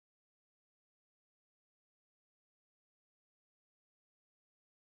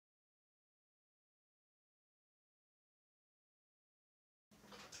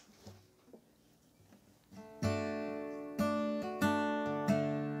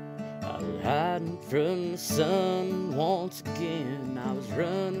hiding from the sun once again. I was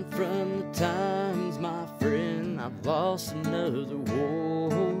running from the times, my friend. I've lost another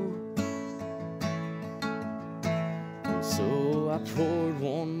war. And so I poured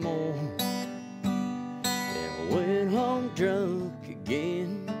one more and I went home drunk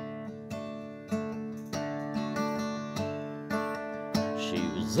again. She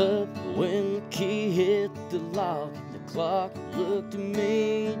was up when the key hit the lock. The clock looked at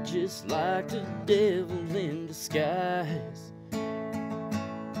me just like the devil in disguise.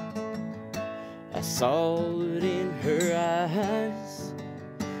 I saw it in her eyes.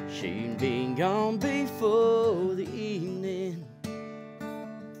 She'd been gone before the evening.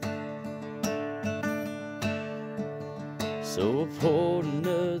 So I poured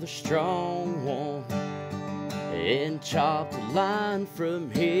another strong one and chopped a line from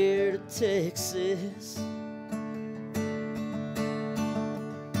here to Texas.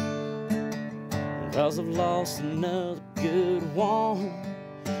 'Cause I've lost another good one.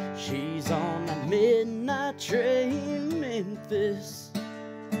 She's on that midnight train in Memphis.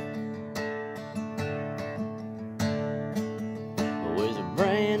 With a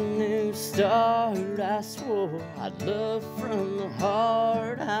brand new start, I swore I'd love from the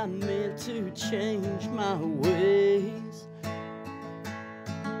heart. I meant to change my ways,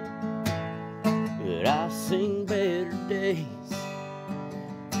 but I've seen better days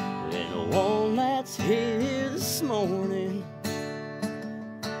than the one that's here this morning.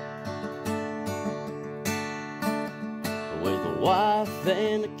 With a wife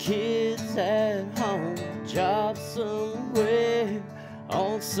and the kids at home, a job somewhere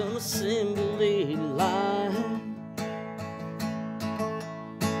on some assembly line.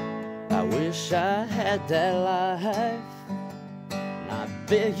 I wish I had that life, and I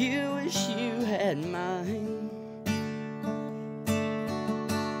bet you wish you had mine.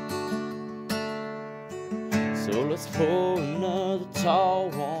 So let's pour another tall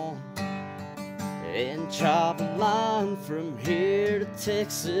one and chop a line from here to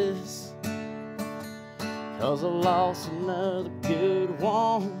Texas. 'Cause I lost another good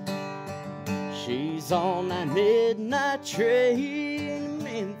one. She's on that midnight train in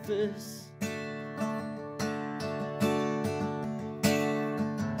Memphis.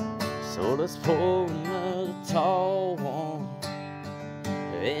 So let's pour another tall one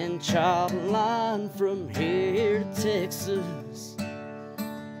and chop a line from here to Texas.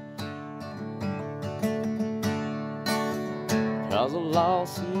 'Cause I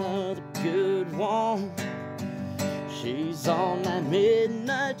lost another good one. She's on that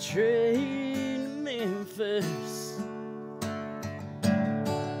midnight train in Memphis.